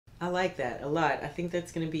I like that a lot. I think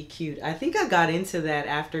that's gonna be cute. I think I got into that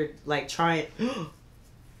after like trying.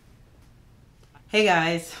 Hey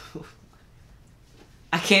guys.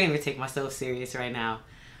 I can't even take myself serious right now.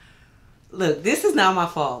 Look, this is not my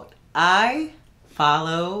fault. I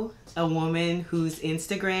follow a woman whose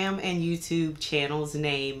Instagram and YouTube channel's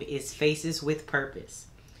name is Faces with Purpose.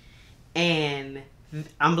 And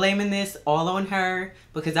I'm blaming this all on her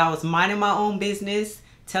because I was minding my own business,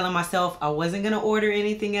 telling myself I wasn't going to order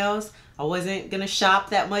anything else. I wasn't going to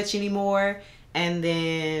shop that much anymore. And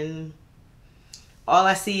then all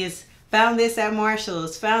I see is found this at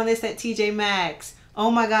Marshall's, found this at TJ Maxx. Oh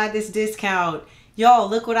my God, this discount. Y'all,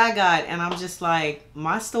 look what I got. And I'm just like,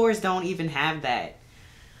 my stores don't even have that.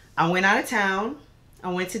 I went out of town.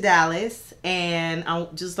 I went to Dallas and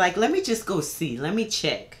I'm just like, let me just go see. Let me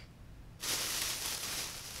check.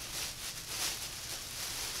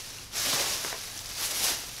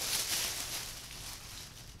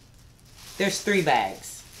 There's 3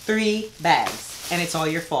 bags. 3 bags. And it's all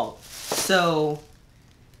your fault. So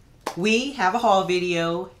we have a haul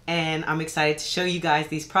video and I'm excited to show you guys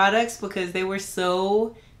these products because they were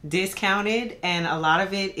so discounted and a lot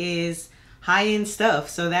of it is high-end stuff.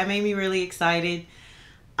 So that made me really excited.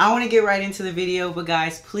 I want to get right into the video, but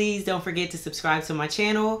guys, please don't forget to subscribe to my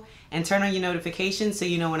channel and turn on your notifications so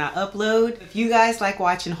you know when I upload. If you guys like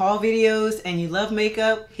watching haul videos and you love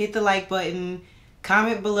makeup, hit the like button,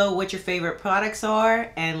 comment below what your favorite products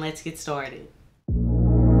are, and let's get started.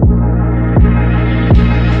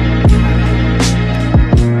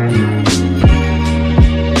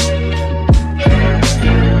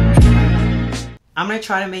 I'm going to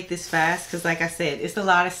try to make this fast because like I said, it's a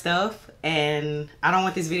lot of stuff and I don't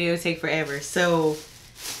want this video to take forever. So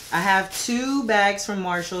I have 2 bags from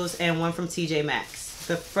Marshall's and 1 from TJ Maxx.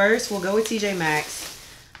 The first, we'll go with TJ Maxx.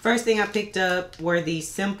 First thing I picked up were the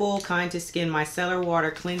Simple Kind to Skin Micellar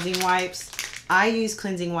Water Cleansing Wipes. I use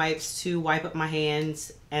cleansing wipes to wipe up my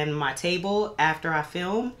hands and my table after I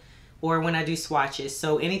film or when I do swatches.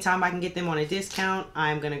 So anytime I can get them on a discount,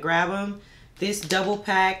 I'm going to grab them. This double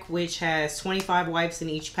pack, which has 25 wipes in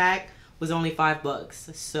each pack, was only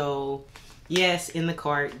 $5. So yes, in the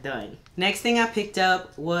cart, done. Next thing I picked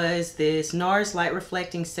up was this NARS Light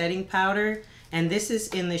Reflecting Setting Powder. And this is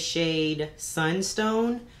in the shade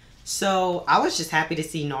Sunstone. So I was just happy to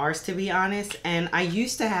see NARS, to be honest. And I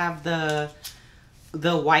used to have the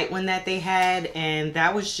white one that they had. And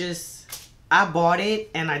that was just, I bought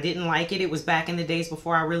it and I didn't like it. It was back in the days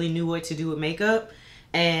before I really knew what to do with makeup.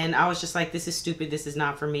 And I was just like, this is stupid. This is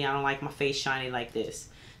not for me. I don't like my face shiny like this.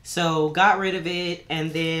 So got rid of it.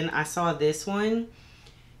 And then I saw this one.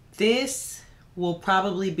 This will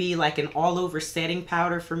probably be like an all over setting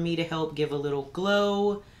powder for me to help give a little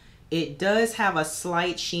glow. It does have a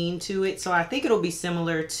slight sheen to it. So I think it'll be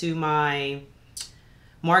similar to my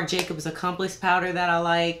Marc Jacobs Accomplice powder that I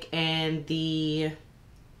like. And the,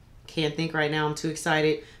 can't think right now, I'm too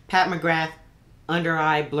excited, Pat McGrath under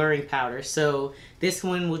eye blurring powder. So this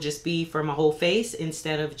one will just be for my whole face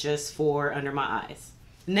instead of just for under my eyes.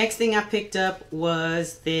 Next thing I picked up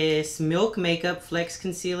was this Milk Makeup Flex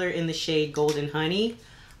Concealer in the shade Golden Honey.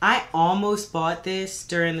 I almost bought this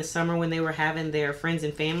during the summer when they were having their friends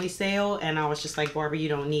and family sale and I was just like, Barbara, you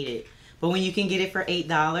don't need it. But when you can get it for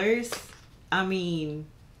 $8, I mean,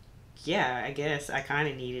 yeah, I guess I kind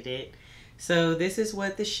of needed it. So this is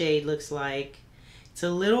what the shade looks like. It's a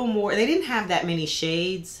little more, they didn't have that many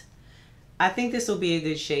shades. I think this will be a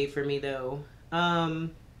good shade for me though.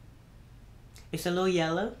 It's a little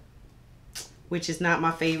yellow, which is not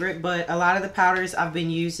my favorite, but a lot of the powders I've been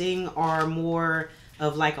using are more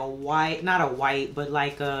of like a white, not a white, but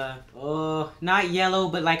like a, not yellow,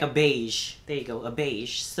 but like a beige. There you go, a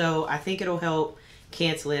beige. So I think it'll help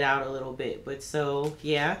cancel it out a little bit. But so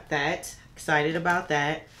yeah, that, excited about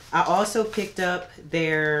that. I also picked up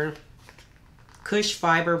their Kush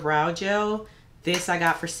Fiber Brow Gel. This I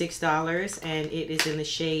got for $6 and it is in the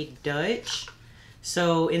shade Dutch.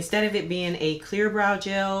 So instead of it being a clear brow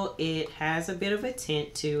gel, it has a bit of a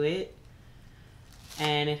tint to it.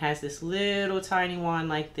 And it has this little tiny wand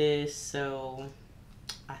like this. So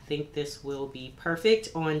I think this will be perfect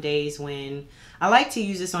on days when, I like to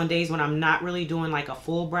use this on days when I'm not really doing like a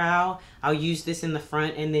full brow. I'll use this in the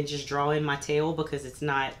front and then just draw in my tail because it's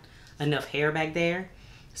not enough hair back there.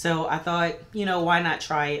 So I thought, you know, why not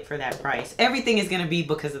try it for that price? Everything is going to be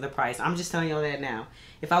because of the price. I'm just telling y'all that now.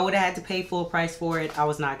 If I would have had to pay full price for it, I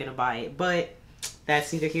was not going to buy it. But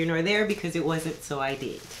that's neither here nor there because it wasn't, so I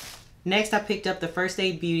did. Next, I picked up the First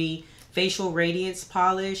Aid Beauty Facial Radiance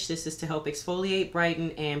Polish. This is to help exfoliate,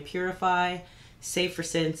 brighten, and purify. Safe for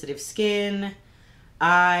sensitive skin.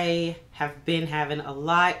 I have been having a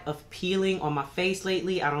lot of peeling on my face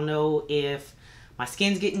lately. I don't know if my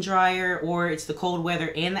skin's getting drier or it's the cold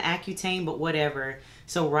weather and the Accutane, but whatever.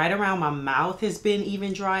 So right around my mouth has been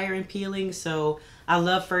even drier and peeling. So I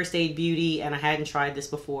love First Aid Beauty and I hadn't tried this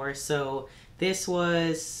before. So this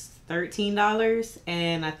was $13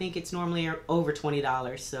 and I think it's normally over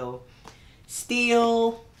 $20. So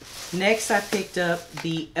steal. Next, I picked up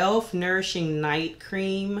the e.l.f. Nourishing Night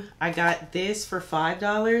Cream. I got this for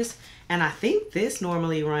 $5, and I think this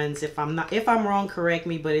normally runs, if I'm wrong, correct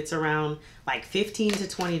me, but it's around like $15 to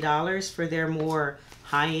 $20 for their more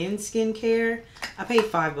high-end skincare. I paid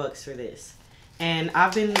 $5 for this, and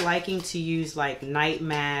I've been liking to use like night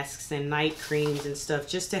masks and night creams and stuff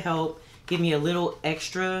just to help give me a little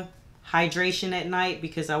extra hydration at night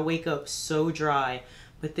because I wake up so dry.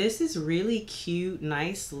 But this is really cute,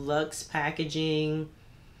 nice luxe packaging.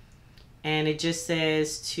 And it just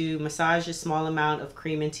says to massage a small amount of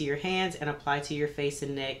cream into your hands and apply to your face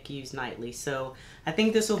and neck, use nightly. So I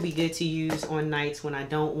think this will be good to use on nights when I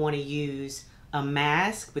don't want to use a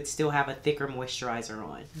mask but still have a thicker moisturizer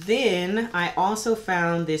on. Then I also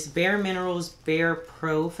found this Bare Minerals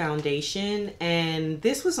BarePro foundation, and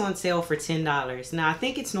this was on sale for $10. Now I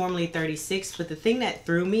think it's normally $36, but the thing that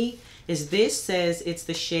threw me is this says it's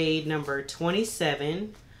the shade number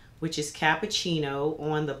 27, which is cappuccino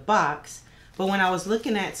on the box. But when I was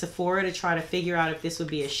looking at Sephora to try to figure out if this would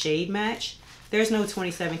be a shade match, there's no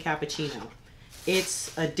 27 cappuccino.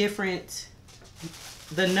 It's a different,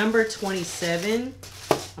 the number 27,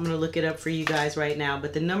 I'm gonna look it up for you guys right now,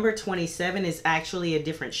 but the number 27 is actually a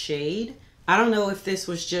different shade. I don't know if this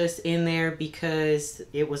was just in there because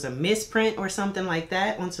it was a misprint or something like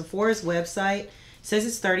that. On Sephora's website, it says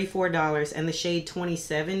it's $34, and the shade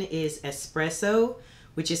 27 is espresso,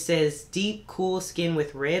 which it says deep cool skin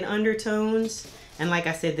with red undertones. And like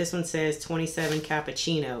I said, this one says 27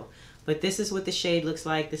 cappuccino, but this is what the shade looks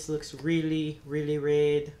like. This looks really, really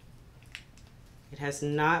red. It has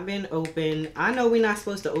not been opened. I know we're not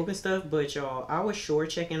supposed to open stuff, but y'all, I was sure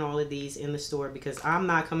checking all of these in the store because I'm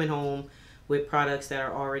not coming home with products that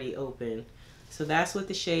are already open. So that's what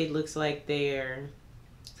the shade looks like there.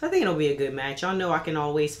 So I think it'll be a good match. Y'all know I can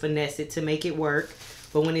always finesse it to make it work.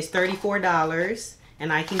 But when it's $34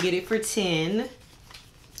 and I can get it for $10,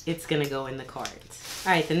 it's gonna go in the cards.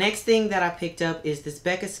 All right, the next thing that I picked up is this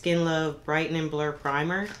Becca Skin Love Brighten and Blur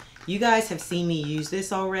Primer. You guys have seen me use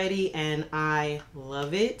this already and I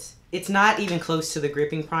love it. It's not even close to the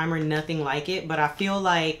gripping primer, nothing like it, but I feel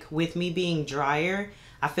like with me being drier,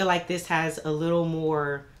 I feel like this has a little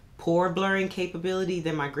more pore blurring capability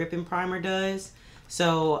than my gripping primer does.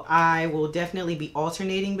 So I will definitely be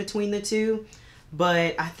alternating between the two,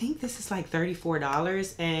 but I think this is like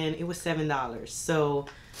 $34 and it was $7. So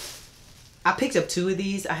I picked up two of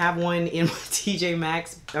these. I have one in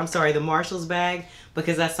my the Marshalls bag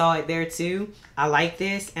because I saw it there too. I like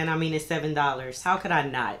this, and I mean, it's $7. How could I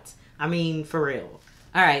not? I mean, for real.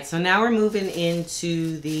 All right, so now we're moving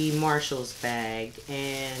into the Marshalls bag,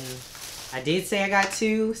 and I did say I got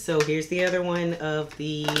two, so here's the other one of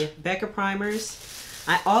the Becca primers.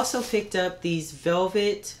 I also picked up these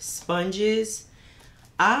velvet sponges.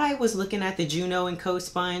 I was looking at the Juno & Co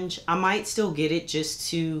sponge. I might still get it just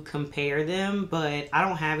to compare them, but I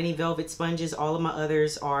don't have any velvet sponges. All of my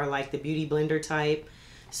others are like the beauty blender type.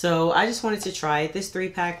 So I just wanted to try it. This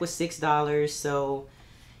 3-pack was $6, so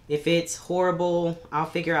if it's horrible, I'll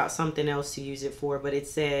figure out something else to use it for. But it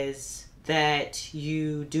says that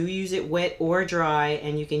you do use it wet or dry,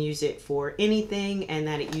 and you can use it for anything, and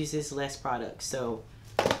that it uses less product. So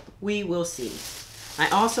we will see. I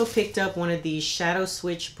also picked up one of these Shadow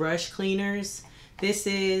Switch brush cleaners. This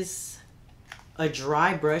is a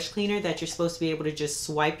dry brush cleaner that you're supposed to be able to just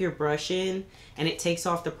swipe your brush in and it takes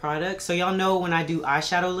off the product. So y'all know when I do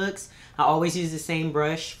eyeshadow looks, I always use the same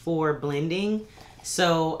brush for blending.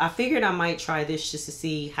 So I figured I might try this just to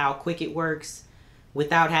see how quick it works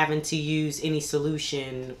without having to use any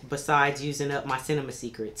solution besides using up my Cinema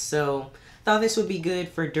Secrets. So I thought this would be good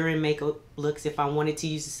for during makeup looks if I wanted to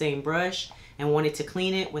use the same brush and wanted to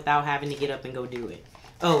clean it without having to get up and go do it.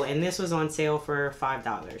 Oh, and this was on sale for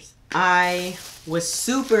 $5. I was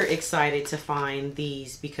super excited to find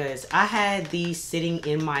these because I had these sitting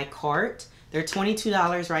in my cart. They're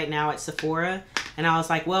 $22 right now at Sephora. And I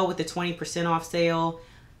was like, well, with the 20% off sale,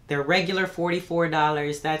 they're regular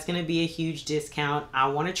 $44. That's going to be a huge discount. I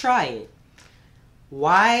want to try it.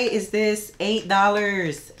 Why is this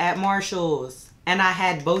 $8 at Marshalls? And I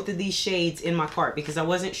had both of these shades in my cart because I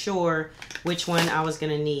wasn't sure which one I was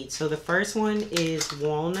going to need. So the first one is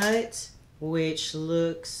Walnut, which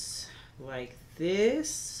looks like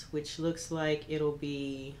this. which looks like it'll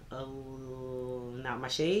be not my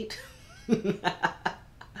shade.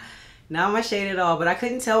 Not my shade at all, but I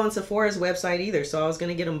couldn't tell on Sephora's website either, so I was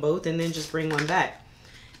gonna get them both and then just bring one back.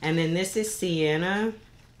 And then this is Sienna,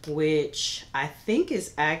 which I think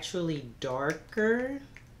is actually darker,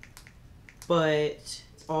 but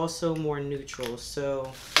also more neutral.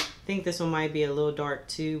 So I think this one might be a little dark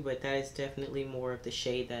too, but that is definitely more of the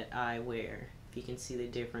shade that I wear. If you can see the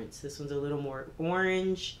difference. This one's a little more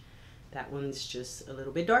orange. That one's just a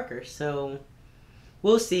little bit darker. So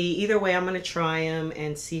we'll see. Either way, I'm going to try them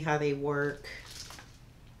and see how they work.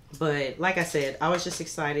 But like I said, I was just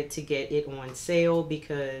excited to get it on sale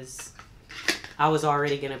because I was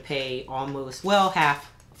already going to pay almost, well,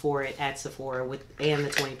 half for it at Sephora and the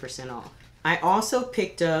 20% off. I also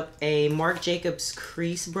picked up a Marc Jacobs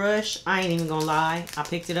crease brush. I ain't even gonna lie. I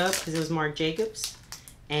picked it up because it was Marc Jacobs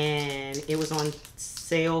and it was on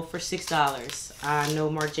sale for $6. I know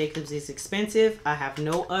Marc Jacobs is expensive. I have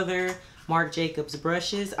no other Marc Jacobs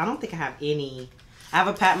brushes. I don't think I have any. I have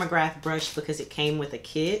a Pat McGrath brush because it came with a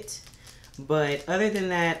kit. But other than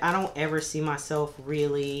that, I don't ever see myself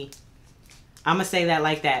really... I'm going to say that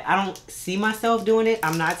like that. I don't see myself doing it.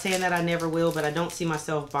 I'm not saying that I never will, but I don't see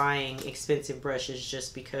myself buying expensive brushes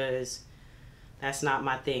just because that's not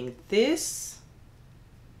my thing. This,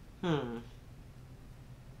 I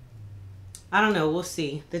don't know. We'll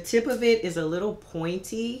see. The tip of it is a little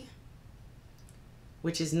pointy,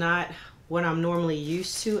 which is not what I'm normally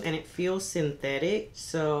used to, and it feels synthetic.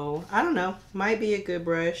 So, I don't know. Might be a good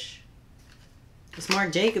brush. It's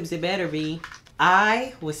Marc Jacobs. It better be.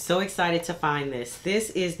 I was so excited to find this. This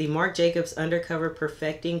is the Marc Jacobs Undercover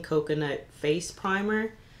Perfecting Coconut Face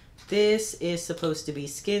Primer. This is supposed to be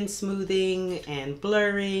skin smoothing and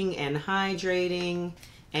blurring and hydrating.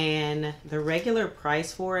 And the regular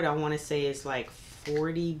price for it, I want to say, is like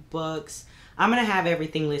 40 bucks. I'm going to have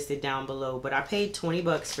everything listed down below, but I paid 20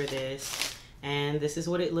 bucks for this. And this is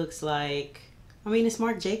what it looks like. I mean, it's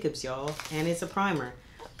Marc Jacobs, y'all, and it's a primer.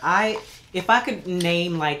 If I could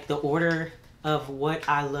name like the order of what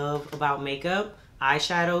I love about makeup,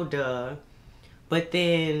 eyeshadow, duh, but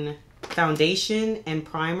then foundation and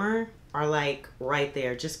primer are like right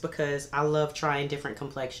there just because I love trying different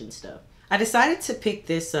complexion stuff. I decided to pick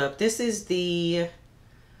this up. This is the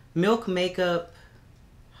Milk Makeup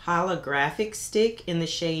Holographic Stick in the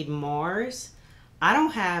shade Mars. I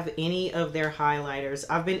don't have any of their highlighters.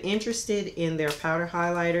 I've been interested in their powder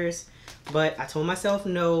highlighters, but I told myself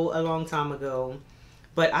no a long time ago.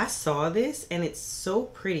 But I saw this and it's so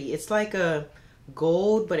pretty. It's like a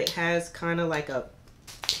gold, but it has kind of like a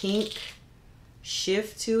pink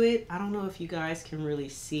shift to it. I don't know if you guys can really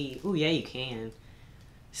see. Oh yeah, you can.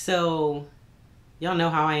 So y'all know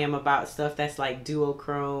how I am about stuff that's like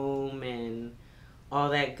duochrome and all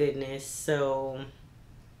that goodness. So I'm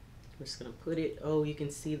just gonna put it. Oh, you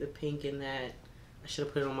can see the pink in that. I should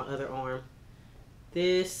have put it on my other arm.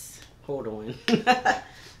 This, hold on.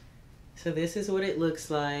 So this is what it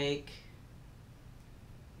looks like.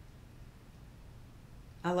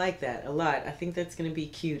 I like that a lot. I think that's gonna be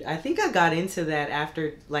cute. I think I got into that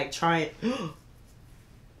after like trying.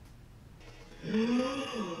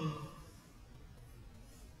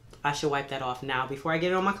 I should wipe that off now before I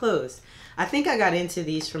get it on my clothes. I think I got into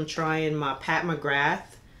these from trying my Pat McGrath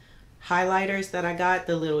highlighters that I got,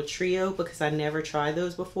 the little trio, because I never tried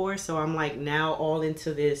those before. So I'm like now all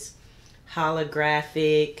into this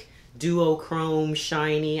holographic, duochrome,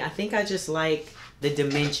 shiny. I think I just like the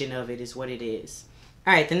dimension of it is what it is.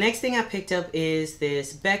 All right, the next thing I picked up is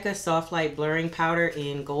this Becca Soft Light Blurring Powder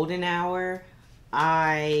in Golden Hour.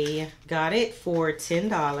 I got it for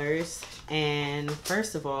 $10. And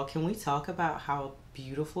first of all, can we talk about how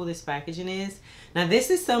beautiful this packaging is? Now this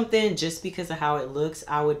is something, just because of how it looks,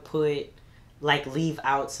 I would put, like, leave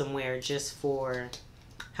out somewhere just for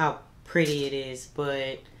how pretty it is.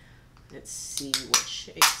 But let's see what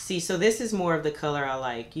shade. See, so this is more of the color I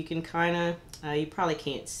like. You can kind of, you probably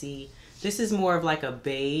can't see. This is more of like a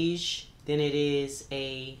beige than it is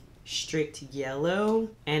a strict yellow.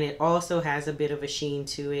 And it also has a bit of a sheen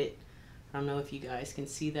to it. I don't know if you guys can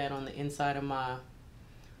see that on the inside of my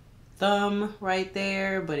thumb right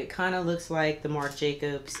there, but it kind of looks like the Marc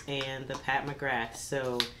Jacobs and the Pat McGrath.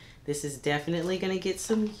 So this is definitely going to get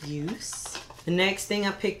some use. The next thing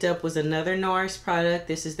I picked up was another NARS product.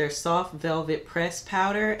 This is their Soft Velvet Press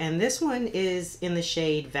Powder, and this one is in the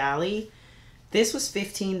shade Valley. This was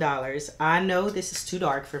 $15. I know this is too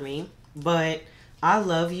dark for me, but I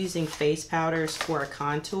love using face powders for a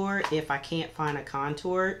contour if I can't find a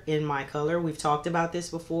contour in my color. We've talked about this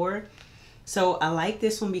before. So I like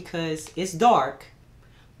this one because it's dark,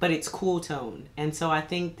 but it's cool tone. And so I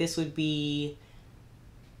think this would be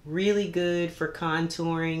Really good for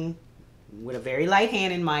contouring with a very light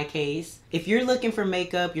hand in my case. If you're looking for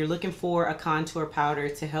makeup, you're looking for a contour powder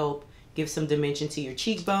to help give some dimension to your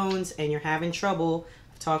cheekbones and you're having trouble,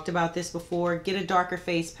 I've talked about this before, get a darker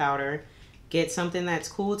face powder. Get something that's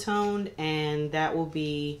cool toned, and that will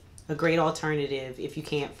be a great alternative if you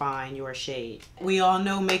can't find your shade. We all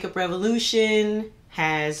know Makeup Revolution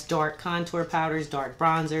has dark contour powders, dark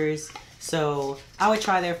bronzers. So I would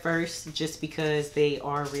try there first just because they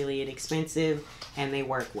are really inexpensive and they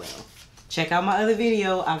work well. Check out my other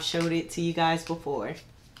video. I've showed it to you guys before.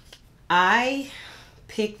 I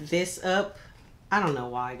picked this up. I don't know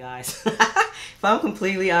why, guys. If I'm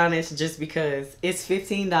completely honest, just because it's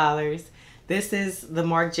 $15. This is the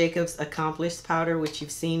Marc Jacobs Accomplished powder, which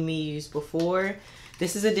you've seen me use before.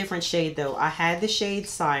 This is a different shade though. I had the shade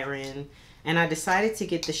Siren and I decided to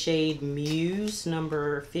get the shade Muse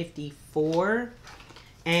number 54.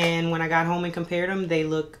 And when I got home and compared them, they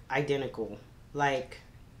look identical, like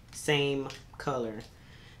same color.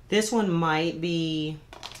 This one might be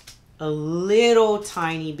a little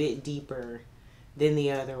tiny bit deeper than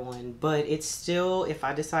the other one, but it's still, if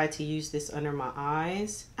I decide to use this under my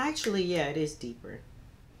eyes, actually yeah, it is deeper.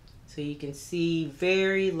 So you can see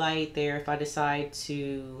very light there. If I decide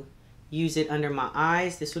to use it under my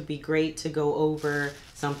eyes, this would be great to go over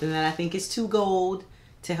something that I think is too gold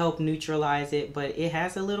to help neutralize it, but it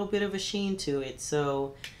has a little bit of a sheen to it,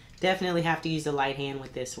 so definitely have to use a light hand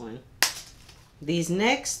with this one.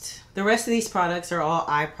 The rest of these products are all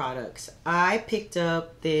eye products. I picked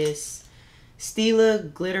up this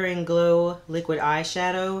Stila Glitter and Glow liquid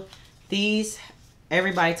eyeshadow. These,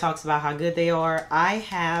 everybody talks about how good they are. I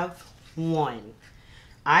have one.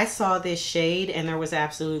 I saw this shade and there was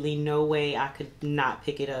absolutely no way I could not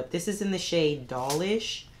pick it up. This is in the shade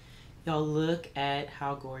Dollish. Y'all look at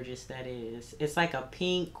how gorgeous that is. It's like a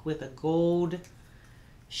pink with a gold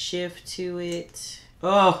shift to it.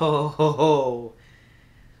 Oh,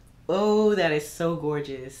 that is so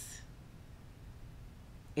gorgeous.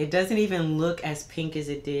 It doesn't even look as pink as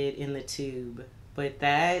it did in the tube, but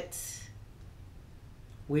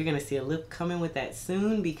we're gonna see a lip coming with that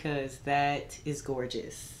soon because that is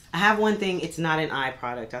gorgeous. I have one thing, it's not an eye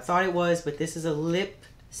product. I thought it was, but this is a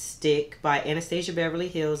lipstick by Anastasia Beverly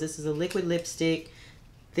Hills. This is a liquid lipstick.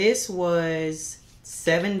 This was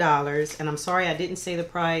 $7, and I'm sorry I didn't say the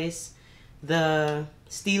price. The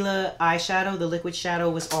Stila eyeshadow, the liquid shadow,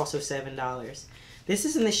 was also $7. This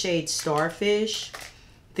is in the shade Starfish.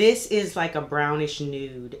 This is like a brownish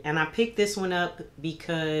nude, and I picked this one up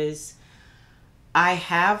because I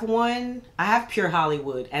have Pure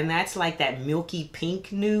Hollywood, and that's like that milky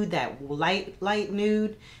pink nude, that light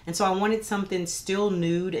nude, and so I wanted something still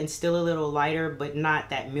nude and still a little lighter, but not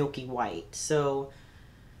that milky white. So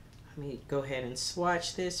let me go ahead and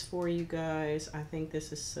swatch this for you guys. I think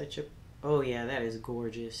this is such a, oh yeah, that is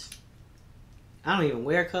gorgeous. I don't even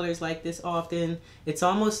wear colors like this often. It's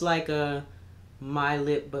almost like a My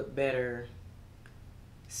Lip but better.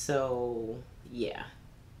 So yeah,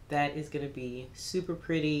 that is gonna be super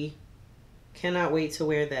pretty. Cannot wait to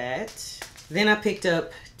wear that. Then I picked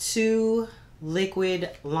up 2 liquid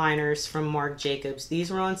liners from Marc Jacobs. These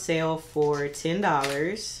were on sale for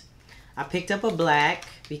 $10. I picked up a black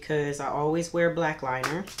because I always wear black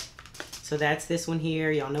liner. So that's this one here.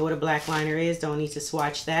 Y'all know what a black liner is. Don't need to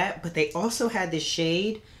swatch that. But they also had this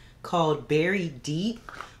shade called Berry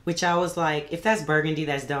Deep, which I was like, if that's burgundy,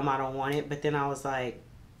 that's dumb. I don't want it. But then I was like,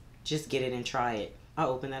 just get it and try it.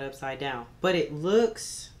 I'll open that upside down. But it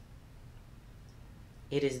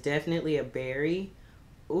is definitely a berry.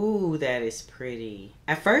 Ooh, that is pretty.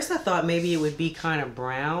 At first I thought maybe it would be kind of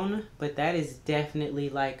brown, but that is definitely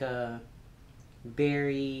like a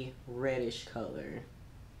berry reddish color.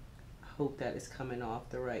 I hope that is coming off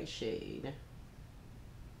the right shade.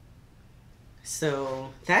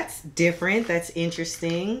 So that's different, that's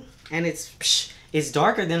interesting, and it's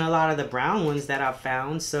darker than a lot of the brown ones that I've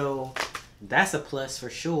found, so that's a plus for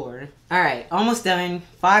sure. All right, almost done.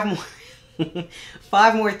 5 more.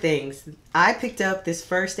 5 more things. I picked up this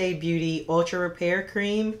First Aid Beauty Ultra Repair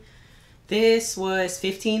Cream. This was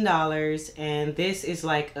 $15, and this is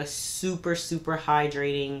like a super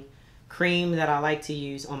hydrating cream that I like to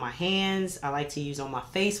use on my hands. I like to use on my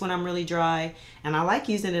face when I'm really dry, and I like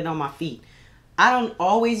using it on my feet. I don't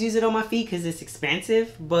always use it on my feet because it's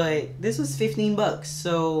expensive, but this was 15 bucks,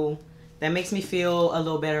 so that makes me feel a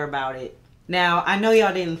little better about it. Now, I know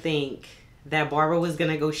y'all didn't think that Barbara was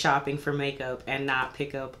gonna go shopping for makeup and not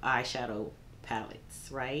pick up eyeshadow palettes,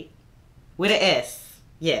 right? With an S,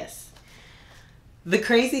 yes. The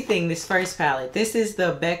crazy thing, this first palette, this is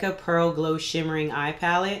the Becca Pearl Glow Shimmering Eye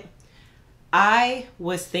Palette. I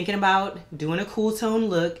was thinking about doing a cool tone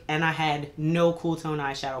look, and I had no cool tone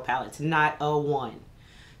eyeshadow palettes, not a one.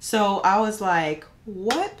 So I was like,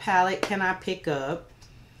 what palette can I pick up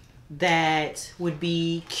that would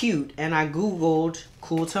be cute? And I Googled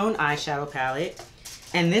cool tone eyeshadow palette,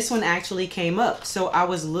 and this one actually came up. So I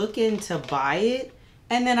was looking to buy it,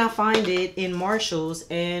 and then I find it in Marshall's,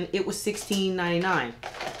 and it was $16.99.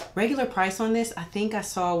 Regular price on this, I think I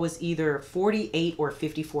saw, was either $48 or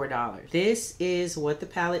 $54. This is what the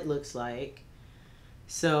palette looks like.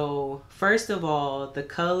 So first of all, the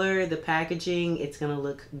color, the packaging, it's gonna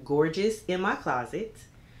look gorgeous in my closet.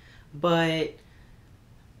 But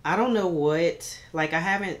I don't know what, like, I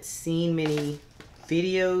haven't seen many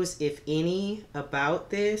videos, if any, about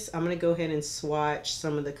this. I'm gonna go ahead and swatch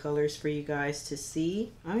some of the colors for you guys to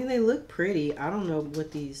see. I mean, they look pretty. I don't know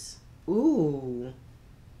what these, ooh.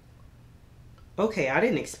 Okay, I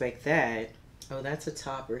didn't expect that. Oh, that's a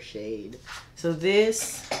topper shade. So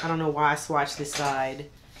this, I don't know why I swatched this side.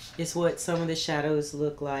 It's what some of the shadows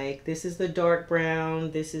look like. This is the dark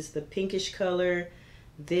brown. This is the pinkish color.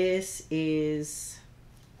 This is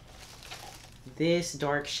this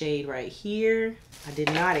dark shade right here. I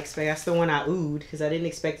did not expect, that's the one I oohed because I didn't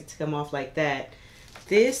expect it to come off like that.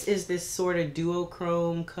 This is this sort of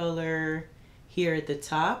duochrome color here at the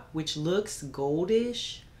top, which looks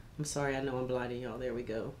goldish. I'm sorry, I know I'm blinding y'all. There we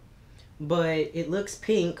go. But it looks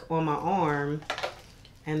pink on my arm.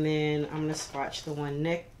 And then I'm gonna swatch the one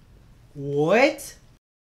next. What?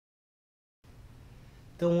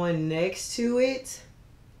 The one next to it.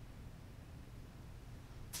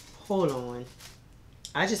 Hold on.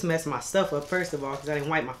 I just messed my stuff up first of all because I didn't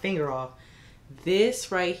wipe my finger off.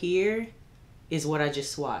 This right here is what I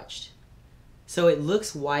just swatched. So it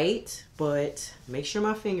looks white, but make sure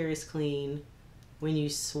my finger is clean. When you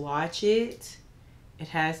swatch it, it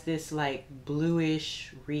has this like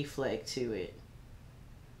bluish reflect to it.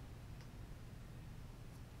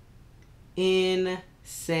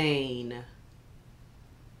 Insane.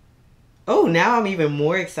 Oh, now I'm even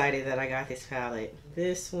more excited that I got this palette.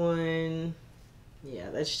 This one,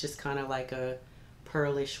 yeah, that's just kind of like a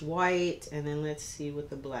pearlish white. And then let's see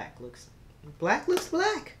what the black looks. Black looks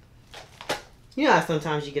black. You know how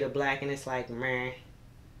sometimes you get a black and it's like, meh.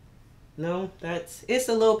 No, it's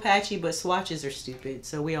a little patchy, but swatches are stupid,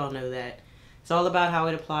 so we all know that. It's all about how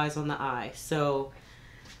it applies on the eye. So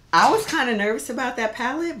I was kind of nervous about that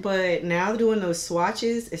palette, but now doing those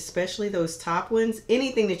swatches, especially those top ones,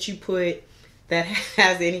 anything that you put that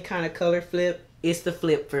has any kind of color flip, it's the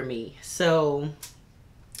flip for me. So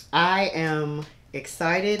I am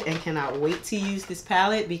excited and cannot wait to use this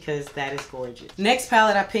palette because that is gorgeous. Next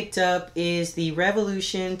palette I picked up is the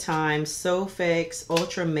Revolution Time Sofx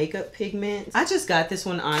Ultra Makeup Pigment. I just got this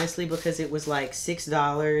one honestly because it was like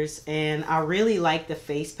 $6 and I really like the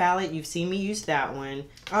face palette. You've seen me use that one.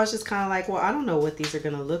 I was just kind of like, well, I don't know what these are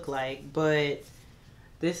gonna look like, but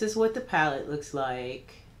this is what the palette looks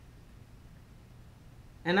like.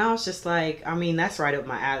 And I was just like, I mean, that's right up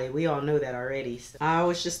my alley. We all know that already. So I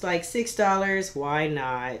was just like, $6, why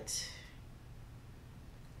not?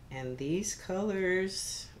 And these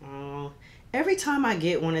colors, every time I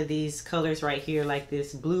get one of these colors right here, like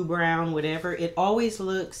this blue, brown, whatever, it always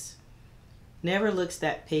looks, never looks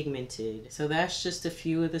that pigmented. So that's just a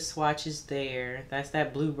few of the swatches there. That's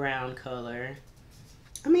that blue, brown color.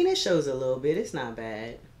 I mean, it shows a little bit. It's not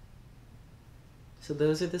bad. So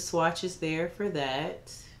those are the swatches there for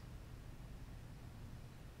that.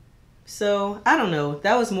 So I don't know.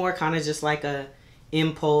 That was more kind of just like a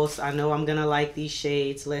impulse. I know I'm gonna like these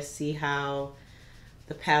shades. Let's see how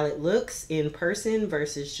the palette looks in person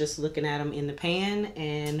versus just looking at them in the pan.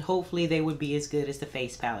 And hopefully they would be as good as the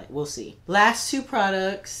face palette. We'll see. Last two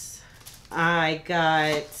products I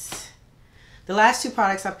got. The last two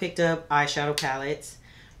products I picked up, eyeshadow palettes.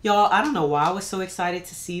 Y'all, I don't know why I was so excited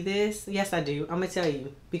to see this. Yes, I do. I'm going to tell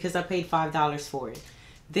you. Because I paid $5 for it.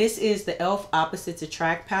 This is the e.l.f. Opposites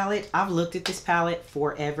Attract palette. I've looked at this palette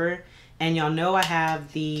forever. And y'all know I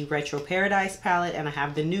have the Retro Paradise palette. And I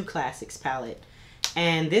have the New Classics palette.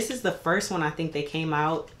 And this is the first one I think they came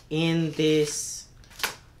out in this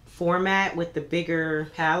format with the bigger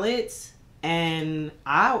palettes. And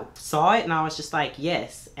I saw it and I was just like,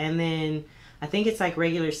 yes. And then I think it's like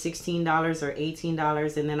regular $16 or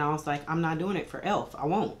 $18. And then I was like, I'm not doing it for e.l.f. I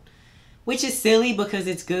won't. Which is silly because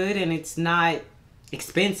it's good and it's not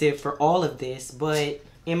expensive for all of this. But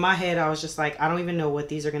in my head, I was just like, I don't even know what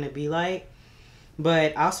these are going to be like.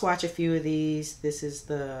 But I'll swatch a few of these. This is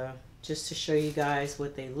the, just to show you guys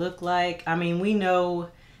what they look like. I mean, we know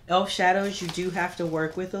e.l.f. shadows you do have to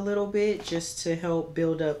work with a little bit just to help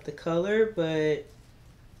build up the color. But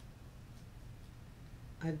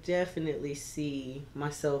I definitely see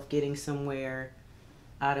myself getting somewhere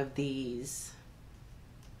out of these.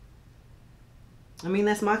 I mean,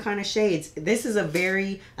 that's my kind of shades. This is a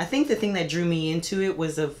very, I think the thing that drew me into it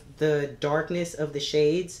was of the darkness of the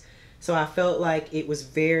shades. So I felt like it was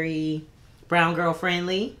very brown girl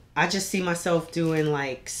friendly. I just see myself doing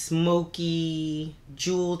like smoky,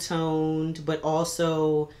 jewel toned, but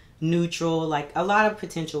also neutral, like a lot of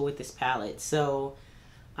potential with this palette. So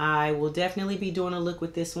I will definitely be doing a look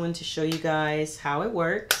with this one to show you guys how it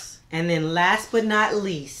works. And then last but not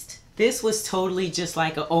least, this was totally just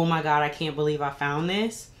like a, oh my god, I can't believe I found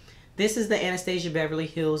this. This is the Anastasia Beverly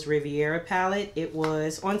Hills Riviera palette. It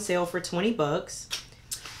was on sale for 20 bucks.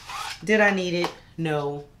 Did I need it?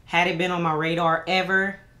 No. Had it been on my radar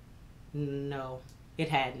ever? No, it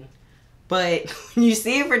hadn't. But when you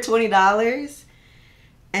see it for $20,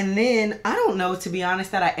 and then I don't know, to be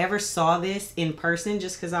honest, that I ever saw this in person,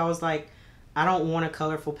 just because I was like, I don't want a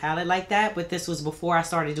colorful palette like that. But this was before I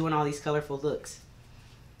started doing all these colorful looks.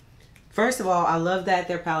 First of all, I love that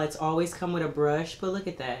their palettes always come with a brush, but look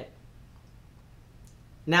at that.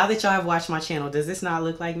 Now that y'all have watched my channel, does this not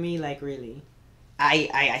look like me? Like, really?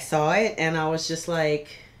 I saw it and I was just like,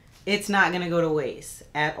 it's not gonna go to waste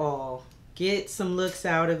at all. Get some looks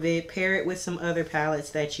out of it, pair it with some other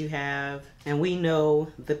palettes that you have, and we know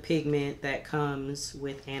the pigment that comes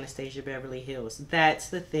with Anastasia Beverly Hills. That's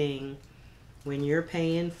the thing. When you're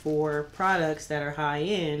paying for products that are high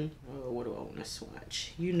end, oh, what do I want to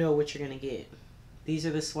swatch? You know what you're going to get. These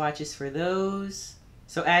are the swatches for those.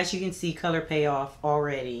 So as you can see, color payoff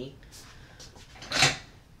already.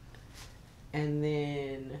 And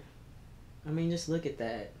then, I mean, just look at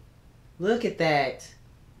that. Look at that.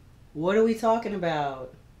 What are we talking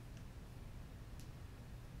about?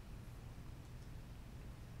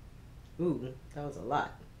 Ooh, that was a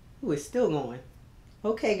lot. Ooh, it's still going.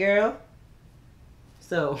 Okay, girl.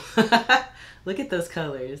 So, look at those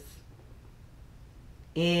colors.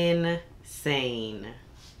 Insane.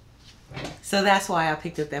 So that's why I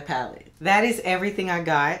picked up that palette. That is everything I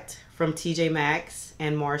got from TJ Maxx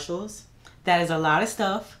and Marshalls. That is a lot of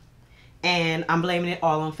stuff. And I'm blaming it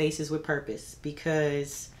all on Faces with Purpose,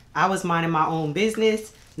 because I was minding my own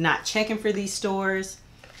business, not checking for these stores.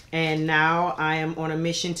 And now I am on a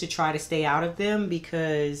mission to try to stay out of them,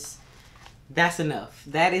 because that's enough.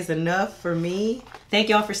 That is enough for me. Thank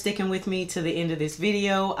y'all for sticking with me to the end of this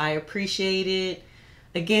video. I appreciate it.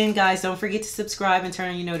 Again, guys, don't forget to subscribe and turn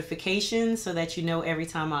on your notifications so that you know every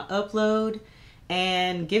time I upload.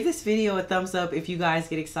 And give this video a thumbs up if you guys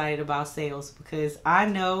get excited about sales, because I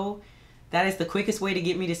know that is the quickest way to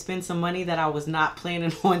get me to spend some money that I was not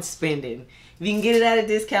planning on spending. If you can get it at a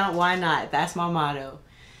discount, why not? That's my motto.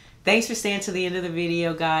 Thanks for staying to the end of the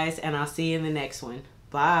video, guys, and I'll see you in the next one.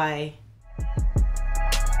 Bye.